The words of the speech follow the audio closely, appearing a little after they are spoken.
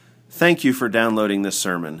Thank you for downloading this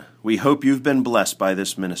sermon. We hope you've been blessed by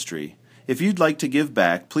this ministry. If you'd like to give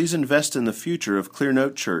back, please invest in the future of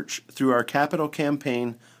Clearnote Church through our capital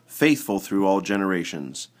campaign, Faithful Through All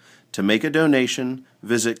Generations. To make a donation,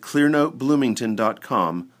 visit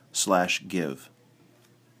clearnotebloomington.com/give.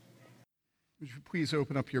 Would you please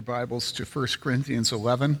open up your Bibles to 1 Corinthians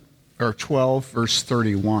 12, verse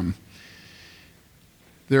 31.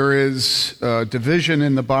 There is a division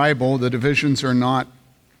in the Bible. The divisions are not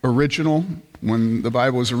original. When the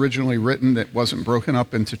Bible was originally written, it wasn't broken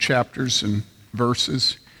up into chapters and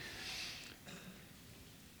verses.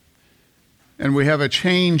 And we have a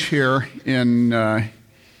change here in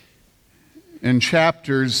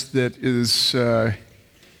chapters that is,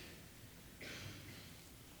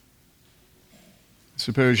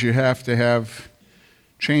 suppose you have to have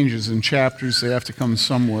changes in chapters. They have to come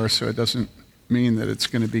somewhere, so it doesn't mean that it's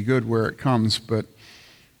going to be good where it comes, but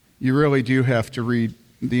you really do have to read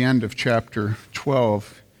the end of chapter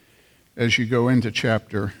 12 as you go into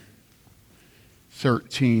chapter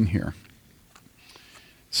 13 here.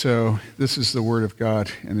 So this is the Word of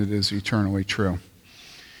God, and it is eternally true.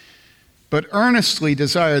 But earnestly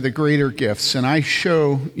desire the greater gifts, and I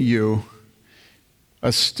show you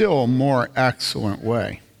a still more excellent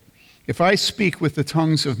way. If I speak with the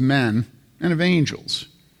tongues of men and of angels,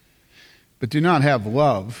 but do not have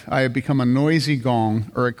love, I have become a noisy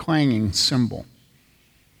gong or a clanging cymbal.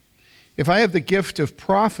 If I have the gift of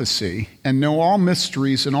prophecy and know all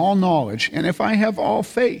mysteries and all knowledge, and if I have all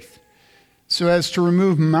faith, so as to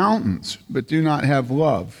remove mountains, but do not have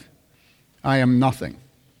love, I am nothing.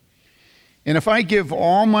 And if I give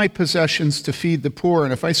all my possessions to feed the poor,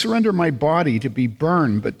 and if I surrender my body to be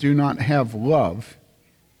burned, but do not have love,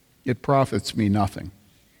 it profits me nothing.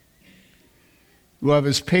 Love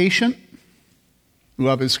is patient.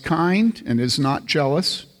 Love is kind and is not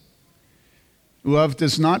jealous. Love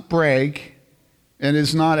does not brag and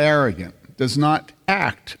is not arrogant, does not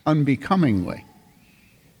act unbecomingly.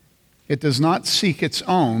 It does not seek its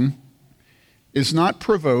own, is not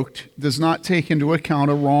provoked, does not take into account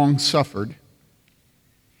a wrong suffered,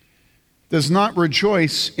 does not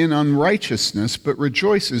rejoice in unrighteousness, but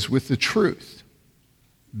rejoices with the truth,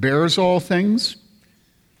 bears all things,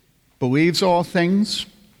 believes all things,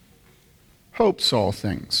 hopes all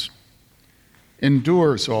things,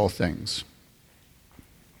 endures all things.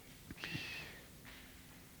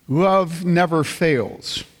 Love never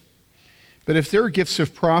fails. But if there are gifts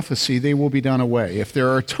of prophecy, they will be done away. If there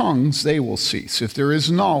are tongues, they will cease. If there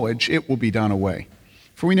is knowledge, it will be done away.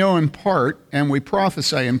 For we know in part, and we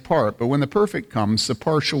prophesy in part, but when the perfect comes, the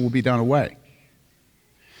partial will be done away.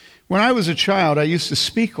 When I was a child, I used to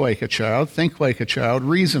speak like a child, think like a child,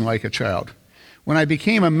 reason like a child. When I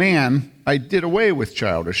became a man, I did away with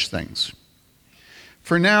childish things.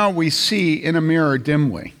 For now we see in a mirror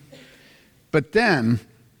dimly, but then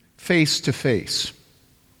face to face.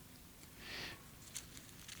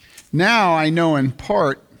 Now I know in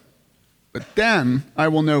part, but then I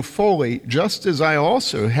will know fully, just as I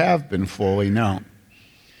also have been fully known.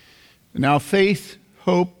 Now faith,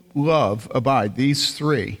 hope, love abide, these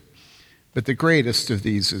three, but the greatest of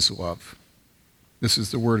these is love. This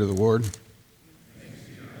is the word of the Lord.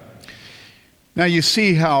 Now you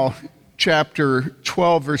see how chapter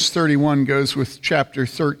 12, verse 31 goes with chapter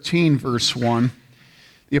 13, verse 1.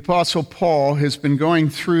 The Apostle Paul has been going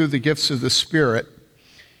through the gifts of the Spirit,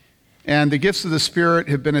 and the gifts of the Spirit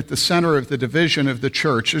have been at the center of the division of the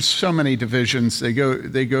church. There's so many divisions. They go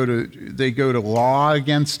to law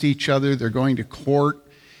against each other. They're going to court.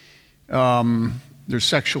 There's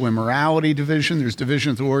sexual immorality division. There's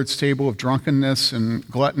division at the Lord's table of drunkenness and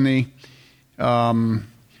gluttony.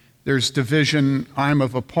 There's division, I'm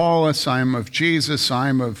of Apollos, I'm of Jesus,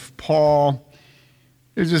 I'm of Paul.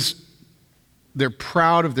 They're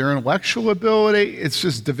proud of their intellectual ability. It's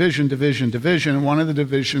just division, division, division. And one of the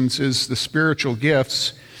divisions is the spiritual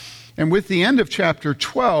gifts. And with the end of chapter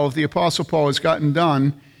 12, the Apostle Paul has gotten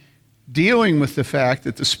done dealing with the fact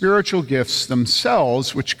that the spiritual gifts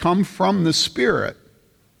themselves, which come from the Spirit,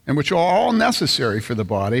 and which are all necessary for the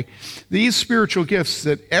body, these spiritual gifts,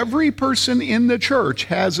 that every person in the church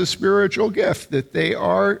has a spiritual gift that they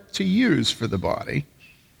are to use for the body,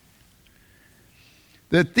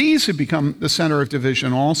 that these have become the center of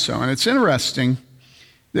division also. And it's interesting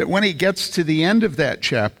that when he gets to the end of that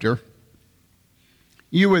chapter,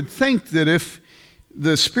 you would think that if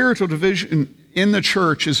the spiritual division in the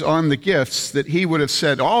church is on the gifts, that he would have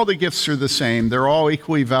said all the gifts are the same, they're all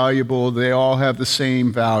equally valuable, they all have the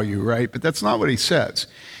same value, right? But that's not what he says.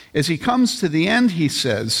 As he comes to the end, he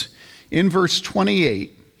says, in verse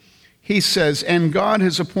 28, he says, and God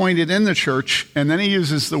has appointed in the church, and then he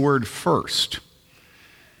uses the word first.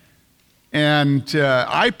 And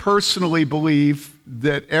I personally believe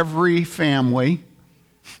that every family,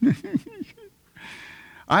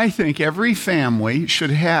 I think every family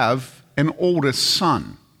should have an oldest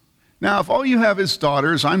son. Now, if all you have is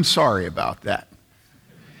daughters, I'm sorry about that.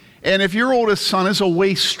 And if your oldest son is a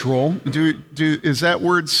wastrel, is that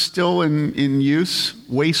word still in use?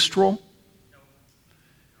 Wastrel?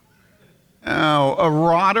 Oh, a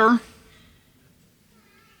rotter?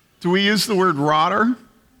 Do we use the word rotter?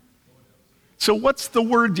 So what's the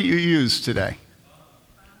word do you use today?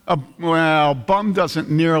 Well, bum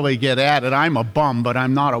doesn't nearly get at it. I'm a bum, but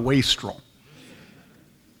I'm not a wastrel.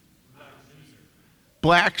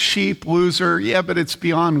 Black sheep, loser. Yeah, but it's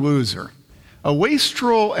beyond loser. A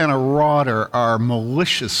wastrel and a rotter are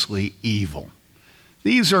maliciously evil.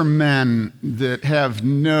 These are men that have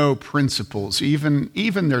no principles. Even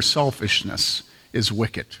their selfishness is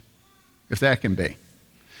wicked, if that can be.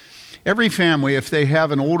 Every family, if they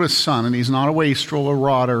have an oldest son and he's not a wastrel, a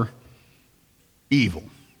rotter, evil,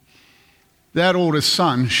 that oldest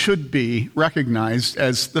son should be recognized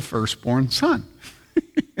as the firstborn son.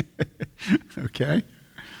 Okay?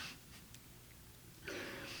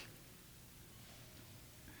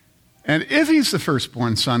 And if he's the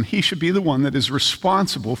firstborn son, he should be the one that is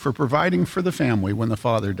responsible for providing for the family when the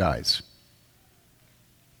father dies.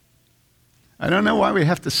 I don't know why we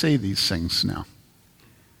have to say these things now.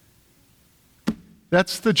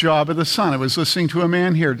 That's the job of the son. I was listening to a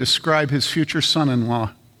man here describe his future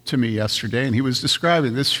son-in-law to me yesterday, and he was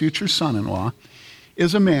describing this future son-in-law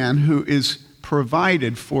is a man who is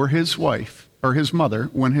provided for his wife or his mother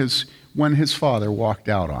when his father walked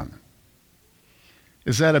out on them.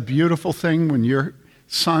 Is that a beautiful thing when your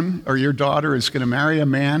son or your daughter is going to marry a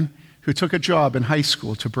man who took a job in high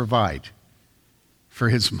school to provide for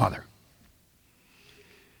his mother?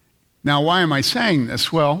 Now, why am I saying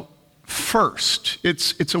this? Well, first,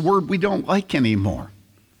 it's a word we don't like anymore.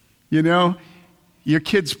 You know, your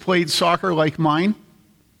kids played soccer like mine.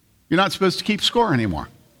 You're not supposed to keep score anymore.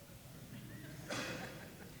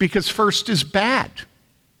 Because first is bad.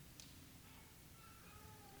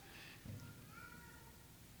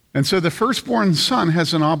 And so the firstborn son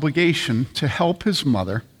has an obligation to help his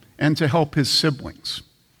mother and to help his siblings.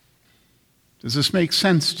 Does this make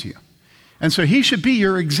sense to you? And so he should be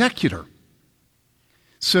your executor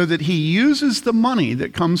so that he uses the money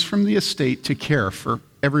that comes from the estate to care for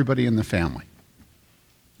everybody in the family.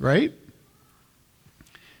 Right?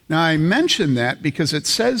 Now, I mention that because it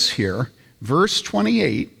says here, verse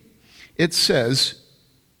 28, it says,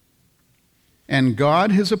 and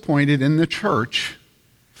God has appointed in the church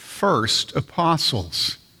first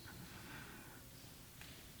apostles.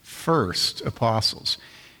 First apostles.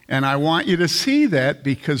 And I want you to see that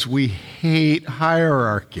because we hate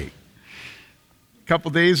hierarchy. A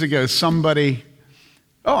couple days ago, somebody,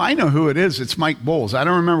 I know who it is. It's Mike Bowles. I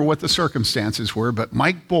don't remember what the circumstances were, but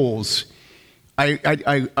Mike Bowles,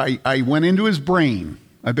 I went into his brain.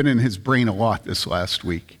 I've been in his brain a lot this last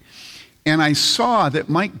week. And I saw that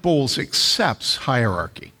Mike Bowles accepts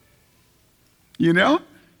hierarchy. You know?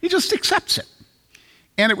 He just accepts it.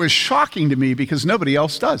 And it was shocking to me because nobody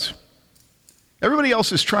else does. Everybody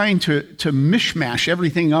else is trying to mishmash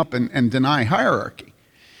everything up and deny hierarchy.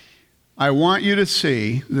 I want you to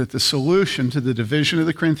see that the solution to the division of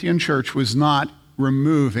the Corinthian church was not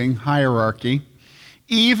removing hierarchy.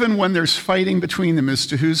 Even when there's fighting between them as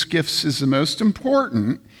to whose gifts is the most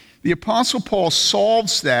important, the Apostle Paul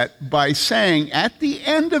solves that by saying at the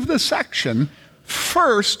end of the section,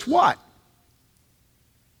 first what?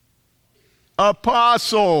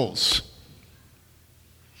 Apostles.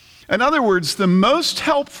 In other words, the most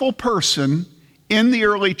helpful person in the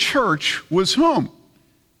early church was whom?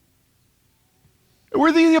 It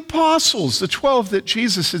were the apostles, the 12 that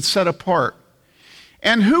Jesus had set apart.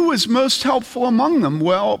 And who was most helpful among them?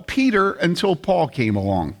 Well, Peter, until Paul came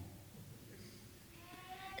along.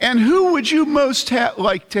 And who would you most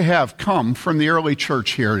like to have come from the early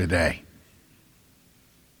church here today?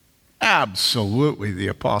 Absolutely the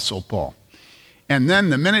Apostle Paul. And then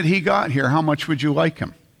the minute he got here, how much would you like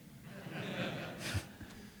him?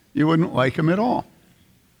 You wouldn't like him at all.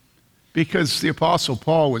 Because the Apostle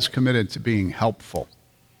Paul was committed to being helpful.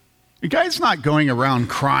 The guy's not going around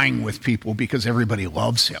crying with people because everybody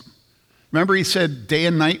loves him. Remember he said day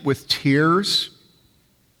and night with tears?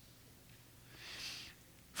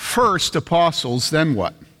 First apostles, then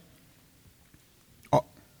what?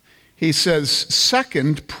 He says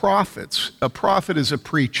second prophets. A prophet is a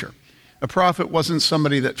preacher. A prophet wasn't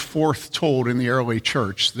somebody that foretold in the early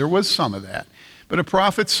church. There was some of that. But a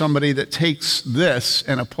prophet's somebody that takes this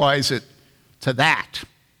and applies it to that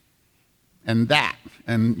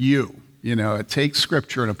and you. It takes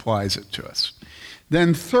Scripture and applies it to us.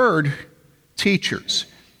 Then third, teachers.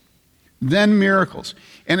 Then miracles.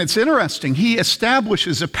 And it's interesting, he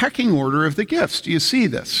establishes a pecking order of the gifts. Do you see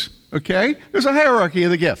this? Okay? There's a hierarchy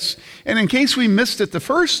of the gifts. And in case we missed it the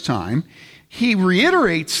first time, he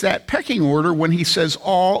reiterates that pecking order when he says,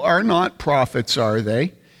 all are not prophets, are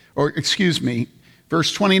they?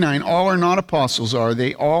 Verse 29, all are not apostles, are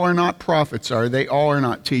they? All are not prophets, are they? All are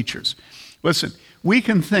not teachers. Listen, we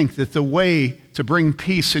can think that the way to bring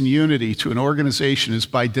peace and unity to an organization is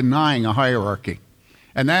by denying a hierarchy.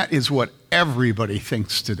 And that is what everybody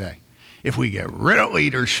thinks today. If we get rid of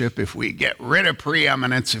leadership, if we get rid of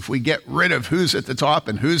preeminence, if we get rid of who's at the top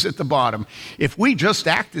and who's at the bottom, if we just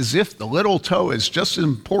act as if the little toe is just as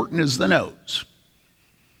important as the nose,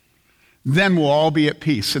 then we'll all be at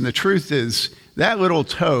peace. And the truth is, that little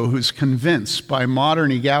toe who's convinced by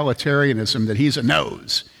modern egalitarianism that he's a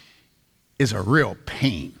nose is a real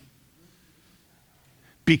pain.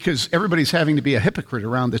 Because everybody's having to be a hypocrite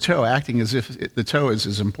around the toe, acting as if the toe is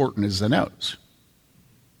as important as the nose.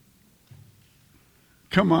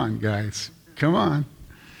 Come on, guys. Come on.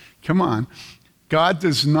 Come on. God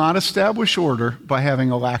does not establish order by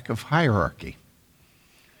having a lack of hierarchy.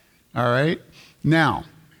 All right? Now,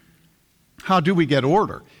 how do we get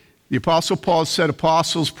order? The Apostle Paul said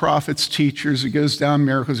apostles, prophets, teachers. It goes down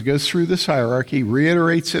miracles. It goes through this hierarchy,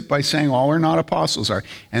 reiterates it by saying all are not apostles are.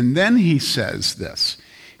 And then he says this.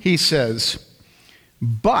 He says,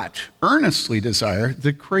 but earnestly desire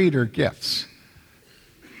the greater gifts.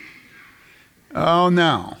 Oh,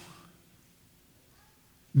 no.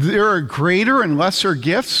 There are greater and lesser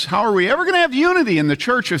gifts? How are we ever going to have unity in the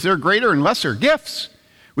church if there are greater and lesser gifts?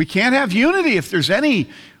 We can't have unity if there's any.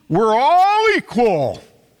 We're all equal.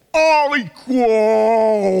 All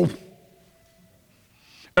equal.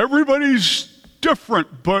 Everybody's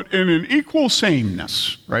different, but in an equal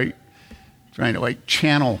sameness, right? Trying to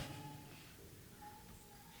channel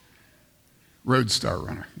Roadstar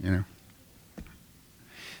Runner,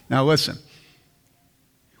 Now listen,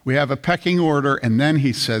 we have a pecking order, and then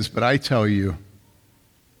he says, but I tell you,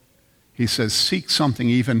 he says, seek something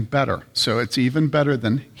even better. So it's even better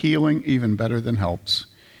than healing, even better than helps.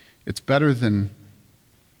 It's better than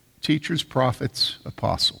teachers, prophets,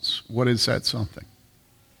 apostles. What is that something?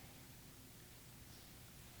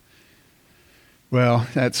 Well,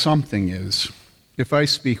 that something is, if I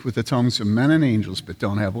speak with the tongues of men and angels but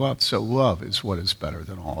don't have love, so love is what is better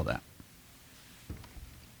than all that.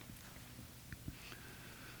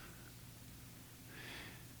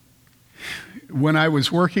 When I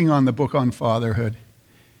was working on the book on fatherhood,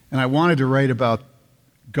 and I wanted to write about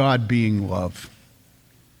God being love,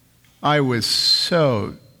 I was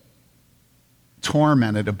so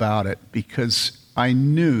tormented about it because I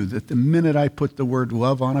knew that the minute I put the word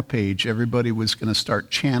love on a page, everybody was going to start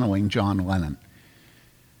channeling John Lennon.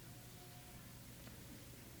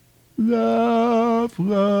 Love,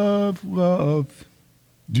 love, love.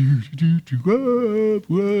 Do, do, do, love,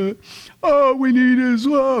 love. All we need is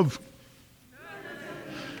love.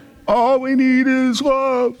 All we need is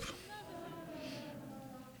love.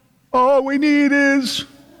 All we need is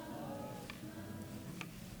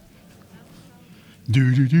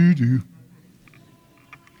do, do, do, do.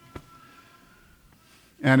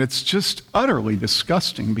 And it's just utterly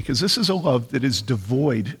disgusting because this is a love that is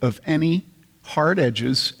devoid of any hard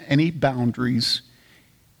edges, any boundaries.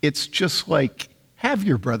 It's just like, have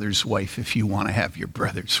your brother's wife if you want to have your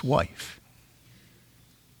brother's wife.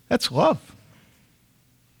 That's love.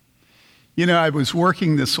 I was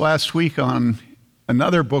working this last week on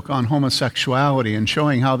another book on homosexuality and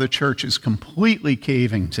showing how the church is completely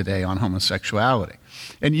caving today on homosexuality.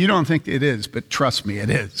 And you don't think it is, but trust me, it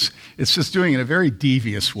is. It's just doing it in a very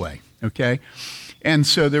devious way, okay? And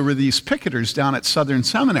so there were these picketers down at Southern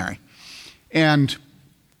Seminary, and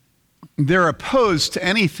they're opposed to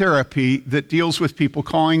any therapy that deals with people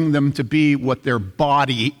calling them to be what their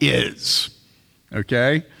body is,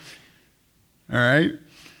 okay? All right?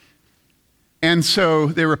 And so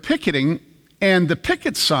they were picketing, and the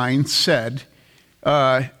picket sign said,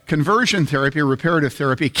 conversion therapy or reparative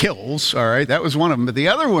therapy kills, all right? That was one of them. But the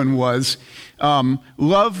other one was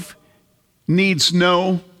love needs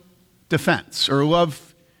no defense, or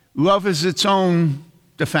love is its own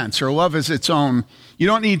defense, or love is its own. You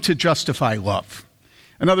don't need to justify love.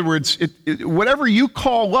 In other words, whatever you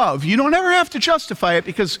call love, you don't ever have to justify it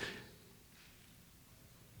because,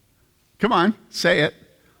 come on, say it.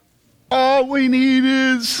 All we need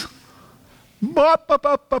is...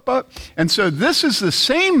 And so this is the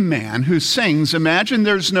same man who sings, imagine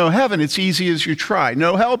there's no heaven, it's easy as you try.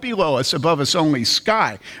 No hell below us, above us only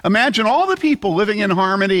sky. Imagine all the people living in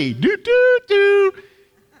harmony. Do, do, do.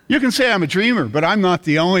 You can say I'm a dreamer, but I'm not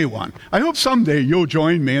the only one. I hope someday you'll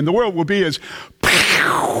join me and the world will be as...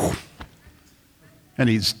 And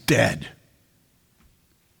he's dead.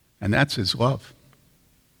 And that's his love.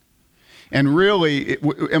 And really,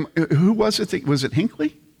 who was it? Was it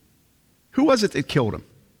Hinckley? Who was it that killed him?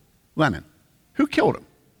 Lenin. Who killed him?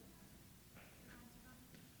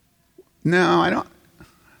 No, I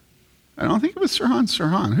don't think it was Sirhan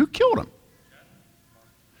Sirhan. Who killed him?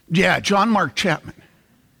 Yeah, John Mark Chapman.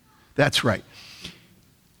 That's right.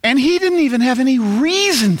 And he didn't even have any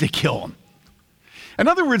reason to kill him. In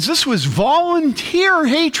other words, this was volunteer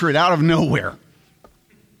hatred out of nowhere.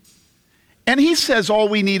 And he says all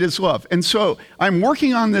we need is love. And so I'm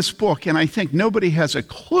working on this book, and I think nobody has a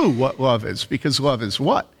clue what love is, because love is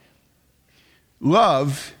what?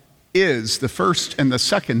 Love is the first and the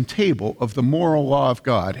second table of the moral law of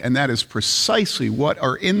God, and that is precisely what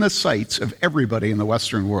are in the sights of everybody in the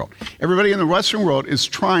Western world. Everybody in the Western world is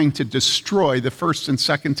trying to destroy the first and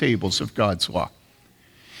second tables of God's law.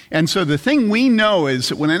 And so the thing we know is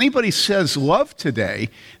that when anybody says love today,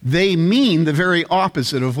 they mean the very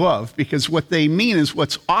opposite of love, because what they mean is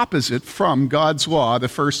what's opposite from God's law, the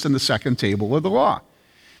first and the second table of the law.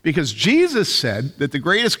 Because Jesus said that the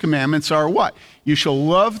greatest commandments are what? You shall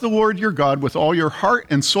love the Lord your God with all your heart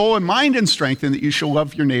and soul and mind and strength, and that you shall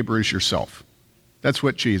love your neighbor as yourself. That's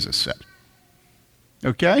what Jesus said.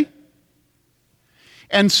 Okay?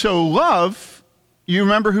 And so love, you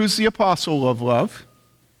remember who's the apostle of love?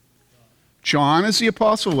 John is the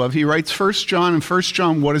apostle of love. He writes 1 John, and 1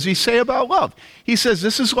 John, what does he say about love? He says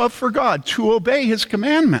this is love for God, to obey his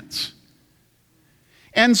commandments.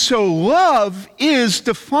 And so love is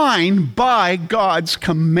defined by God's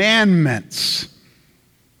commandments.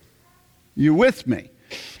 You with me?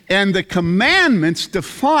 And the commandments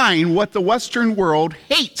define what the Western world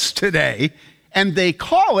hates today, and they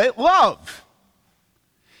call it love.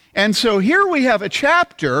 And so here we have a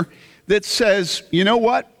chapter that says, you know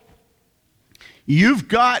what? You've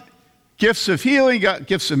got gifts of healing, you got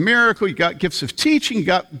gifts of miracle, you got gifts of teaching, you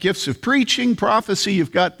got gifts of preaching, prophecy,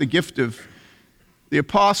 you've got the gift of the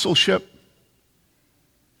apostleship,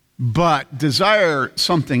 but desire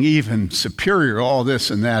something even superior to all this,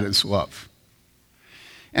 and that is love.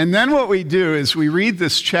 And then what we do is we read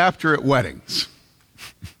this chapter at weddings,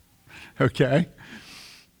 okay?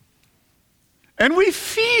 And we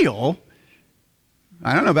feel,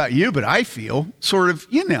 I don't know about you, but I feel sort of,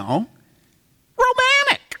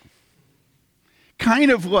 romantic. Kind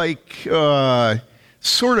of like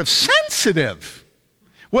sort of sensitive.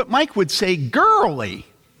 What Mike would say, girly.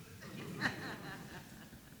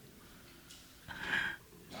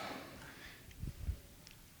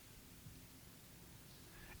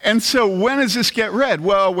 And so when does this get read?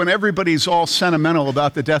 Well, when everybody's all sentimental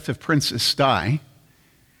about the death of Princess Di,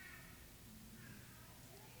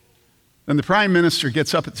 then the prime minister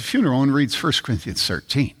gets up at the funeral and reads 1 Corinthians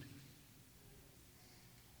 13.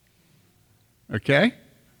 Okay?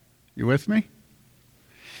 You with me?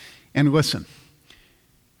 And listen,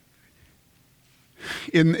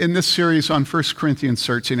 in this series on 1 Corinthians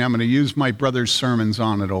 13, I'm going to use my brother's sermons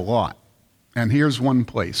on it a lot. And here's one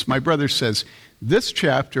place. My brother says, this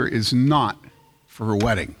chapter is not for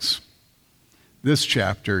weddings. This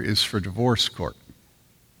chapter is for divorce court.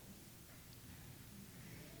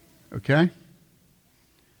 Okay?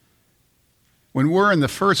 When we're in the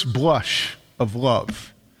first blush of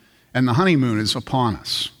love, and the honeymoon is upon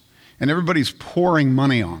us, and everybody's pouring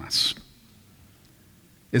money on us,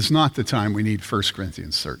 is not the time we need 1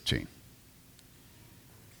 Corinthians 13.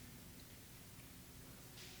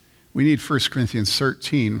 We need 1 Corinthians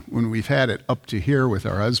 13 when we've had it up to here with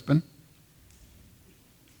our husband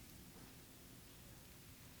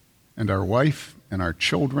and our wife and our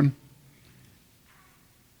children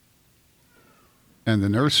and the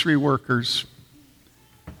nursery workers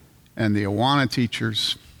and the Awana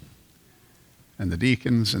teachers and the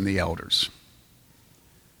deacons and the elders.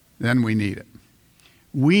 Then we need it.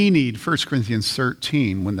 We need 1 Corinthians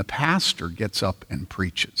 13 when the pastor gets up and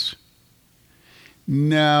preaches.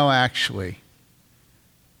 No, actually,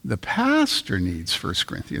 the pastor needs 1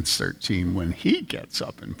 Corinthians 13 when he gets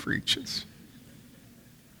up and preaches.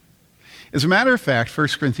 As a matter of fact, 1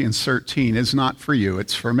 Corinthians 13 is not for you,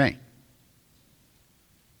 it's for me.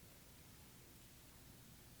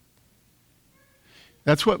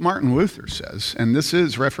 That's what Martin Luther says, and this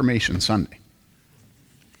is Reformation Sunday.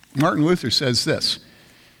 Martin Luther says this.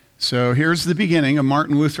 So here's the beginning of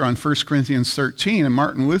Martin Luther on 1 Corinthians 13, and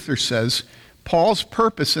Martin Luther says, Paul's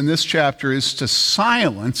purpose in this chapter is to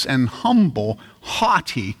silence and humble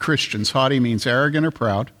haughty Christians. Haughty means arrogant or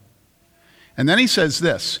proud. And then he says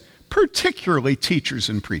this, particularly teachers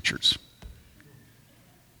and preachers.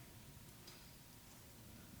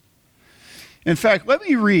 In fact, let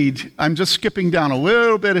me read, I'm just skipping down a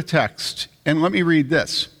little bit of text, and let me read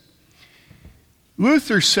this.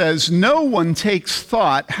 Luther says, no one takes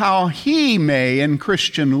thought how he may, in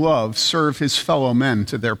Christian love, serve his fellow men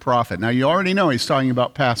to their profit. Now, you already know he's talking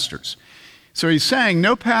about pastors. So he's saying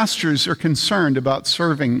no pastors are concerned about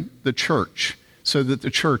serving the church so that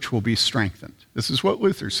the church will be strengthened. This is what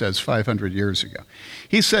Luther says 500 years ago.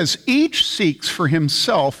 He says, each seeks for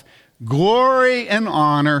himself glory and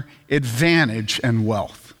honor, advantage and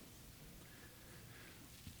wealth.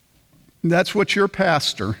 That's what your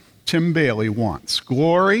pastor, Tim Bailey, wants.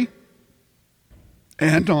 Glory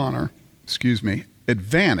and honor,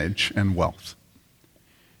 advantage and wealth.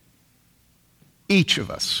 Each of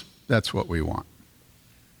us, that's what we want.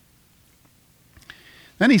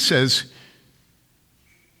 Then he says,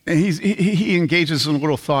 he engages in a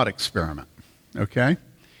little thought experiment, okay?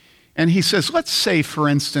 And he says, let's say, for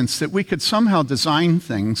instance, that we could somehow design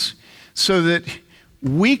things so that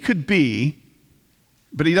we could be,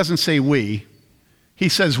 but he doesn't say we, he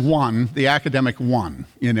says one, the academic one,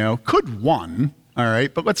 could one, all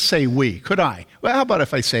right, but let's say we, could I? Well, how about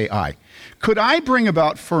if I say I? Could I bring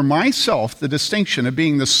about for myself the distinction of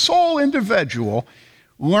being the sole individual,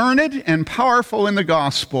 learned and powerful in the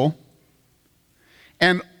gospel,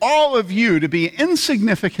 and all of you to be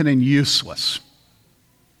insignificant and useless?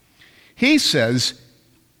 He says,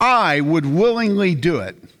 I would willingly do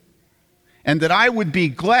it, and that I would be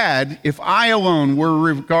glad if I alone were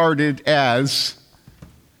regarded as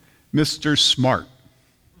Mr. Smart.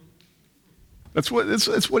 That's what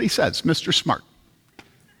he says, Mr. Smart.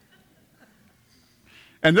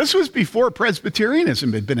 And this was before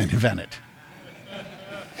Presbyterianism had been invented.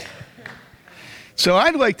 So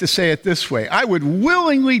I'd like to say it this way. I would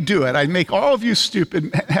willingly do it. I'd make all of you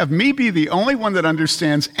stupid, have me be the only one that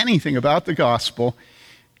understands anything about the gospel,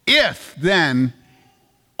 if then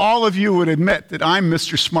all of you would admit that I'm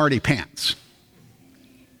Mr. Smarty Pants.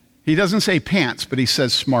 He doesn't say pants, but he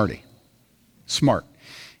says smarty. Smart.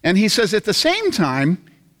 And he says at the same time,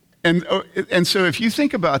 and so if you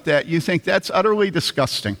think about that, you think that's utterly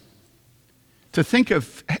disgusting. To think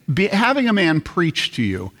of having a man preach to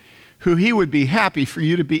you who he would be happy for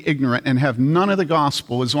you to be ignorant and have none of the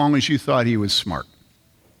gospel as long as you thought he was smart.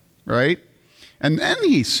 Right? And then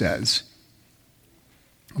he says,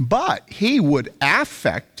 but he would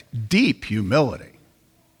affect deep humility.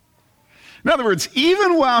 In other words,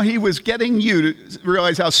 even while he was getting you to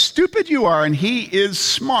realize how stupid you are and he is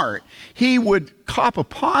smart, he would cop a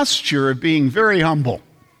posture of being very humble.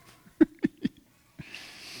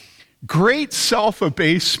 Great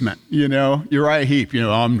self-abasement, Uriah Heep,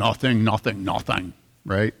 I'm nothing,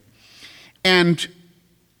 right? And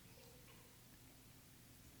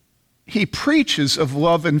he preaches of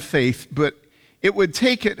love and faith, but it would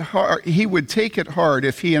take it hard, he would take it hard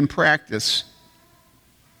if he in practice,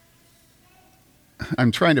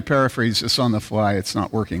 I'm trying to paraphrase this on the fly, it's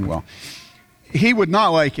not working well. He would not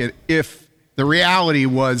like it if the reality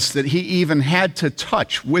was that he even had to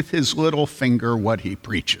touch with his little finger what he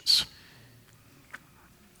preaches.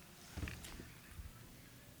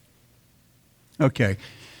 Okay,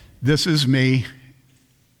 this is me,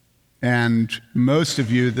 and most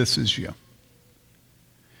of you, this is you.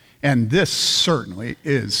 And this certainly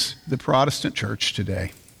is the Protestant church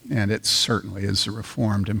today, and it certainly is the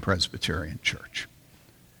Reformed and Presbyterian church.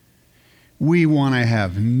 We want to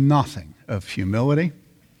have nothing of humility.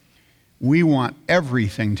 We want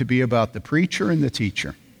everything to be about the preacher and the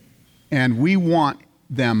teacher. And we want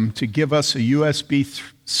them to give us a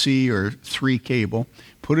USB-C or 3 cable,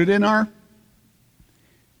 put it in our,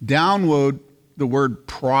 download the word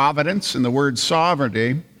providence and the word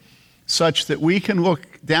sovereignty, such that we can look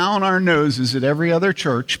down our noses at every other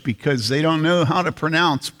church because they don't know how to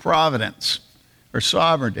pronounce providence or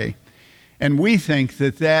sovereignty. And we think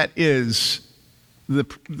that that is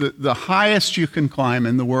the highest you can climb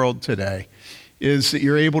in the world today, is that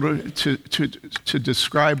you're able to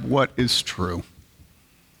describe what is true.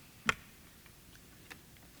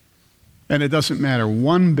 And it doesn't matter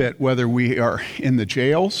one bit whether we are in the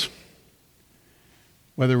jails,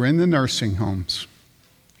 whether we're in the nursing homes,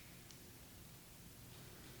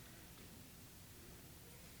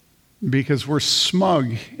 because we're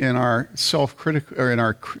smug in our self-critical, or in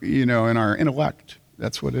our intellect.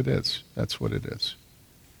 That's what it is. That's what it is.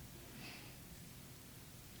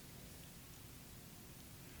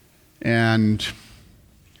 And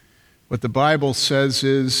what the Bible says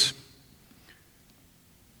is,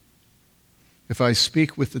 if I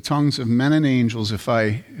speak with the tongues of men and angels, if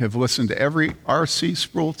I have listened to every R.C.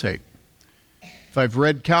 Sproul tape, if I've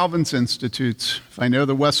read Calvin's Institutes, if I know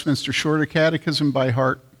the Westminster Shorter Catechism by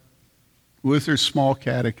heart, Luther's Small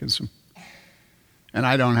Catechism, and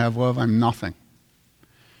I don't have love, I'm nothing.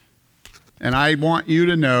 And I want you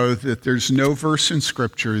to know that there's no verse in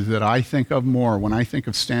Scripture that I think of more when I think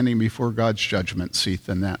of standing before God's judgment seat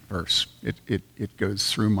than that verse. It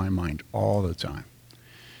goes through my mind all the time.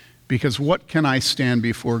 Because what can I stand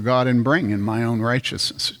before God and bring in my own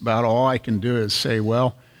righteousness? About all I can do is say,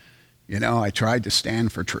 well, I tried to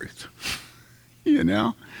stand for truth.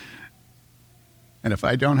 And if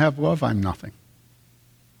I don't have love, I'm nothing.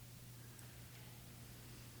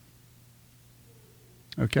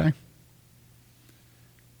 Okay?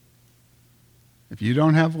 If you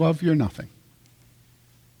don't have love, you're nothing.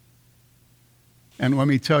 And let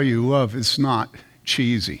me tell you, love is not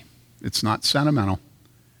cheesy. It's not sentimental.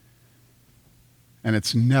 And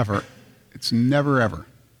it's never ever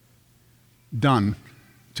done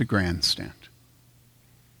to grandstand.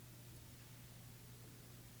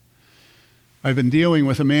 I've been dealing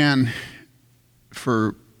with a man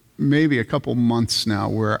for maybe a couple months now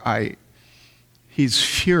where he's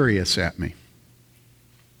furious at me.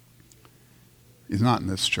 He's not in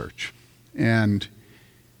this church. And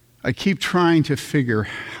I keep trying to figure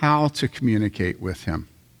how to communicate with him.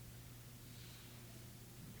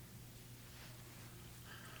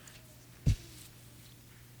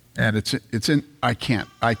 And I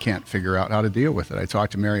can't figure out how to deal with it. I talk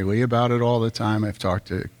to Mary Lee about it all the time. I've talked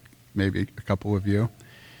to maybe a couple of you.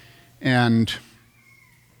 And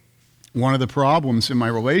one of the problems in my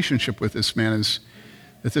relationship with this man is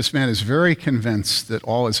that this man is very convinced that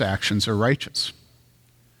all his actions are righteous.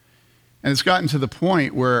 And it's gotten to the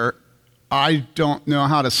point where I don't know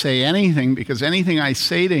how to say anything because anything I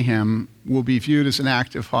say to him will be viewed as an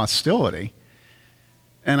act of hostility.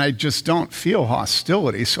 And I just don't feel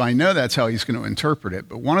hostility, so I know that's how he's going to interpret it.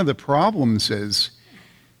 But one of the problems is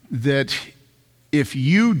that if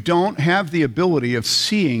you don't have the ability of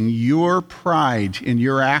seeing your pride in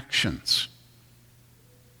your actions,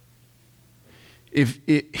 if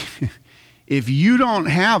you don't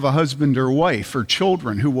have a husband or wife or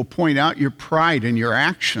children who will point out your pride in your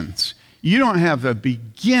actions, you don't have a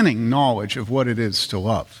beginning knowledge of what it is to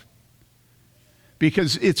love.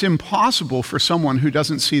 Because it's impossible for someone who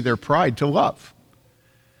doesn't see their pride to love.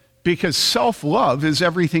 Because self-love is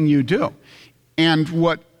everything you do. And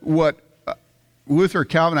what Luther,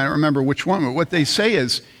 Calvin, I don't remember which one, but what they say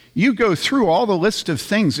is, you go through all the list of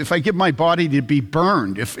things. If I give my body to be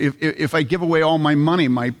burned, if I give away all my money,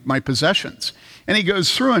 my possessions. And he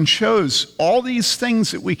goes through and shows all these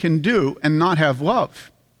things that we can do and not have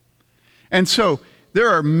love. And so there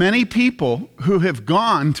are many people who have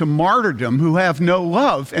gone to martyrdom who have no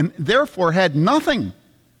love and therefore had nothing.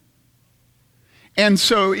 And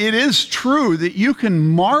so it is true that you can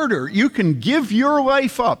martyr, you can give your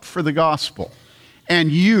life up for the gospel,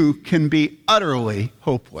 and you can be utterly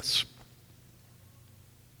hopeless.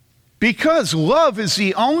 Because love is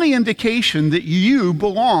the only indication that you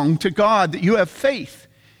belong to God, that you have faith.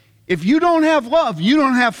 If you don't have love, you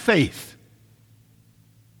don't have faith.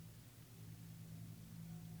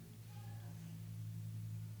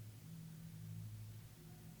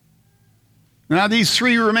 Now these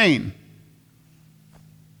three remain.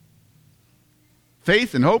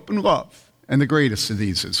 Faith and hope and love. And the greatest of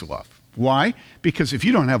these is love. Why? Because if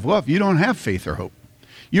you don't have love, you don't have faith or hope.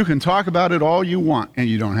 You can talk about it all you want and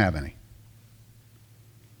you don't have any.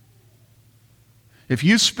 If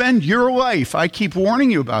you spend your life, I keep warning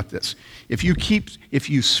you about this, if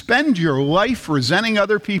you spend your life resenting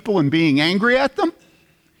other people and being angry at them,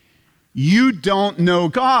 you don't know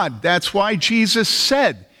God. That's why Jesus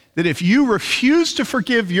said that if you refuse to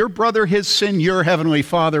forgive your brother his sin, your heavenly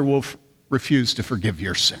Father will refuse to forgive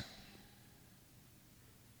your sin.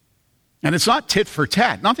 And it's not tit for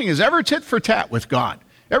tat. Nothing is ever tit for tat with God.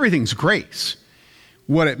 Everything's grace.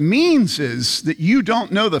 What it means is that you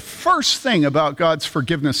don't know the first thing about God's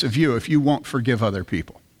forgiveness of you if you won't forgive other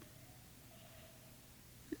people.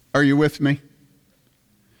 Are you with me?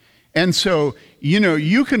 And so,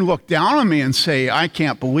 you can look down on me and say, I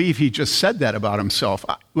can't believe he just said that about himself.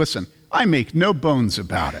 Listen, I make no bones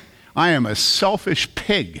about it. I am a selfish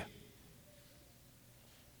pig.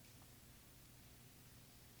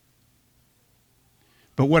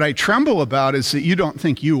 But what I tremble about is that you don't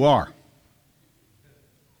think you are.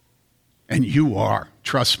 And you are,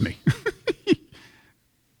 trust me.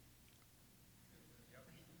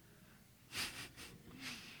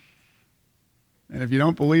 And if you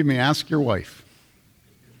don't believe me, ask your wife.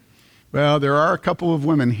 Well, there are a couple of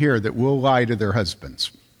women here that will lie to their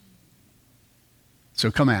husbands.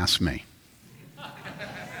 So come ask me.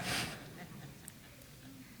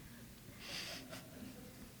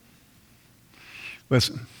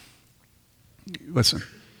 Listen.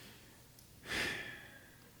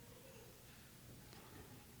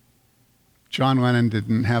 John Lennon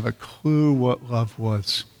didn't have a clue what love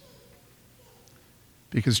was,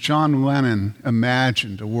 because John Lennon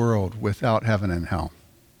imagined a world without heaven and hell.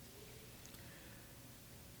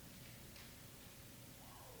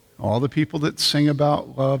 All the people that sing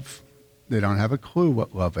about love, they don't have a clue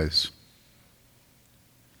what love is.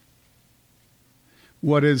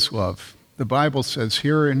 What is love? The Bible says,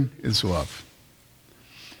 herein is love.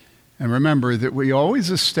 And remember that we always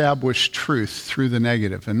establish truth through the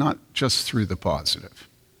negative and not just through the positive.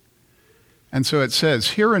 And so it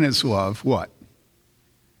says, herein is love, what?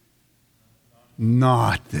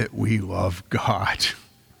 Not that we love God,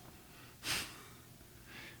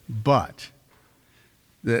 but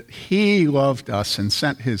that he loved us and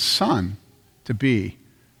sent his Son to be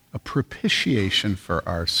a propitiation for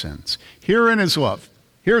our sins. Herein is love.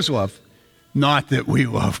 Here's love. Not that we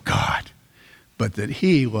love God, but that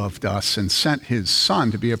he loved us and sent his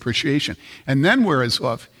Son to be a propitiation. And then where is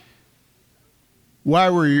love?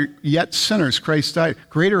 While we're yet sinners, Christ died.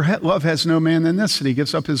 Greater love has no man than this, that he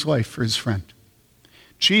gives up his life for his friend.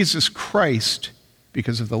 Jesus Christ,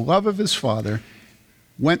 because of the love of his Father,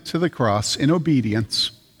 went to the cross in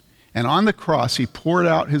obedience. And on the cross, he poured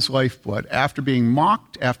out his lifeblood after being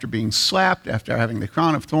mocked, after being slapped, after having the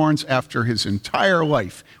crown of thorns, after his entire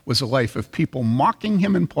life was a life of people mocking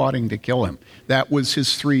him and plotting to kill him. That was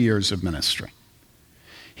his 3 years of ministry.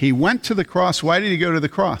 He went to the cross. Why did he go to the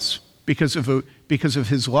cross? Because of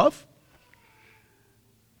his love?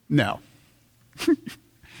 No.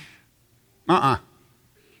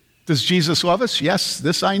 Does Jesus love us? Yes,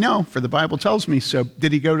 this I know, for the Bible tells me so.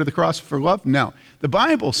 Did he go to the cross for love? No. The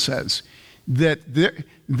Bible says that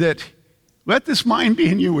let this mind be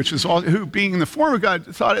in you, which is all, who being in the form of God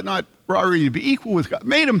thought it not robbery to be equal with God,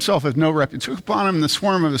 made himself of no reputation, took upon him the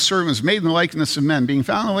form of a servant, was made in the likeness of men, being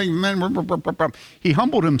found in the likeness of men, he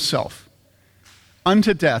humbled himself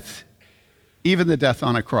unto death, even the death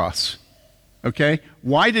on a cross. Okay?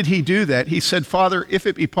 Why did he do that? He said, Father, if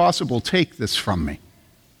it be possible, take this from me.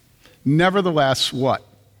 Nevertheless, what?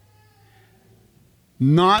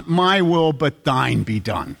 Not my will, but thine be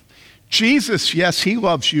done. Jesus, yes, he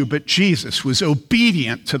loves you, but Jesus was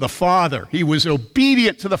obedient to the Father. He was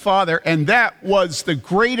obedient to the Father, and that was the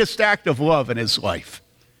greatest act of love in his life.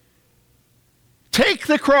 Take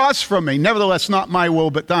the cross from me. Nevertheless, not my will,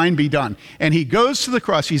 but thine be done. And he goes to the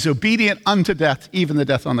cross. He's obedient unto death, even the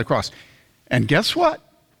death on the cross. And guess what?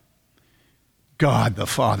 God the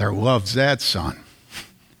Father loves that Son.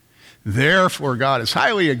 Therefore, God has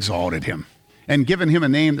highly exalted him and given him a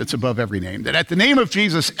name that's above every name, that at the name of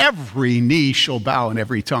Jesus, every knee shall bow and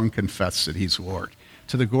every tongue confess that he's Lord,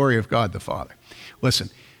 to the glory of God the Father. Listen,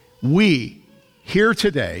 we here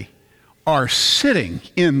today are sitting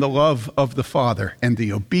in the love of the Father and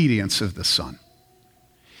the obedience of the Son.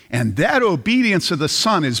 And that obedience of the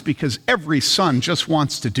Son is because every son just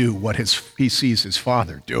wants to do what he sees his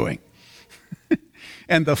Father doing.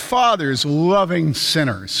 And the Father's loving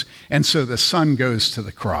sinners. And so the Son goes to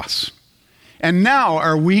the cross. And now,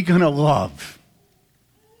 are we going to love?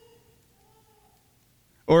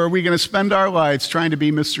 Or are we going to spend our lives trying to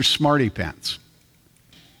be Mr. Smarty Pants?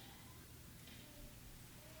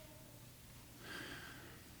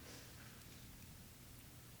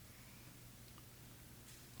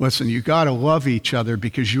 Listen, you got to love each other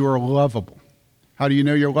because you are lovable. How do you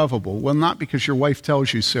know you're lovable? Well, not because your wife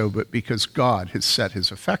tells you so, but because God has set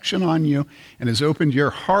his affection on you and has opened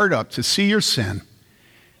your heart up to see your sin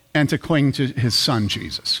and to cling to his Son,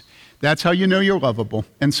 Jesus. That's how you know you're lovable.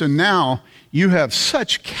 And so now you have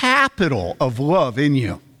such capital of love in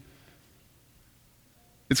you.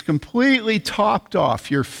 It's completely topped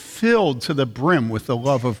off. You're filled to the brim with the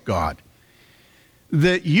love of God.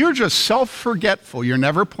 That you're just self-forgetful. You're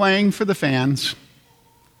never playing for the fans.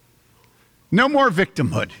 No more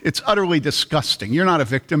victimhood. It's utterly disgusting. You're not a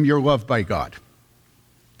victim. You're loved by God.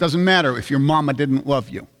 Doesn't matter if your mama didn't love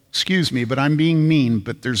you. Excuse me, but I'm being mean,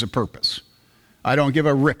 but there's a purpose. I don't give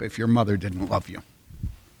a rip if your mother didn't love you.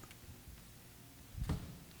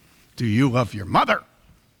 Do you love your mother?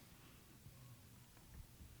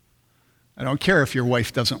 I don't care if your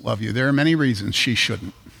wife doesn't love you. There are many reasons she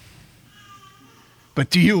shouldn't. But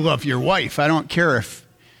do you love your wife? I don't care if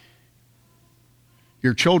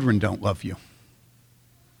your children don't love you.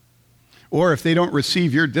 Or if they don't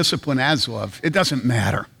receive your discipline as love. It doesn't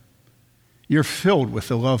matter. You're filled with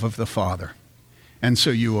the love of the Father. And so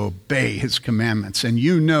you obey his commandments. And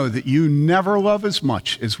you know that you never love as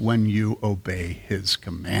much as when you obey his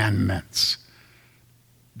commandments.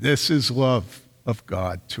 This is love of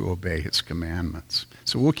God, to obey his commandments.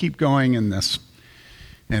 So we'll keep going in this.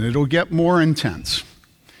 And it'll get more intense.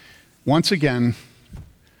 Once again,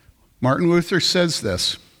 Martin Luther says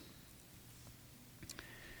this.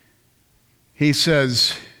 He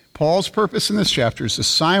says, Paul's purpose in this chapter is to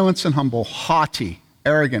silence and humble haughty,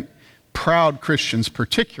 arrogant, proud Christians,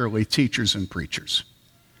 particularly teachers and preachers.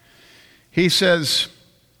 He says,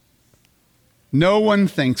 no one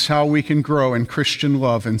thinks how we can grow in Christian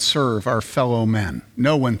love and serve our fellow men.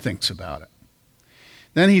 No one thinks about it.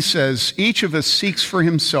 Then he says, each of us seeks for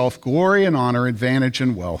himself glory and honor, advantage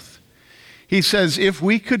and wealth. He says, if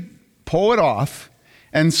we could pull it off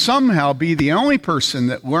and somehow be the only person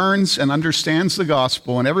that learns and understands the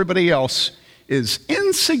gospel and everybody else is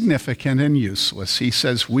insignificant and useless, he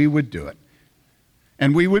says we would do it.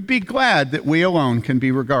 And we would be glad that we alone can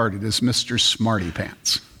be regarded as Mr. Smarty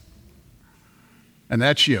Pants. And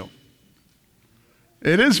that's you.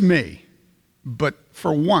 It is me. But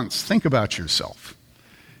for once, think about yourself.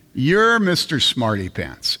 You're Mr. Smarty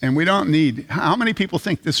Pants. And we don't need, how many people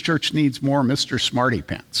think this church needs more Mr. Smarty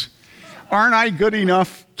Pants? Aren't I good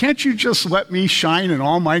enough? Can't you just let me shine in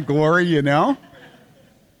all my glory, you know?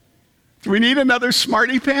 Do we need another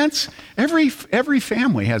Smarty Pants? Every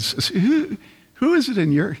family has, who is it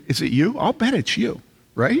in your, is it you? I'll bet it's you,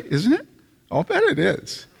 right? Isn't it? I'll bet it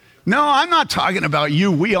is. No, I'm not talking about you.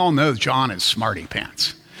 We all know John is Smarty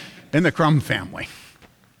Pants in the Crum family.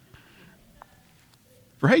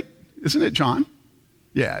 Right? Isn't it John?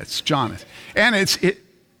 Yeah, it's John. And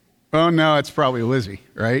oh no, it's probably Lizzie,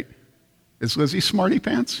 right? Is Lizzie Smarty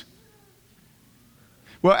Pants?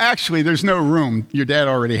 Well, actually, there's no room. Your dad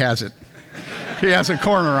already has it. He has a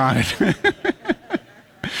corner on it.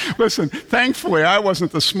 Listen, thankfully, I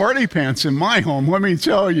wasn't the Smarty Pants in my home, let me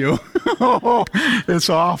tell you. It's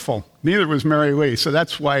awful. Neither was Mary Lee, so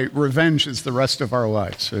that's why revenge is the rest of our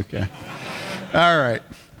lives, okay? All right.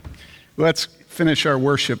 Let's finish our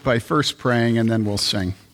worship by first praying, and then we'll sing.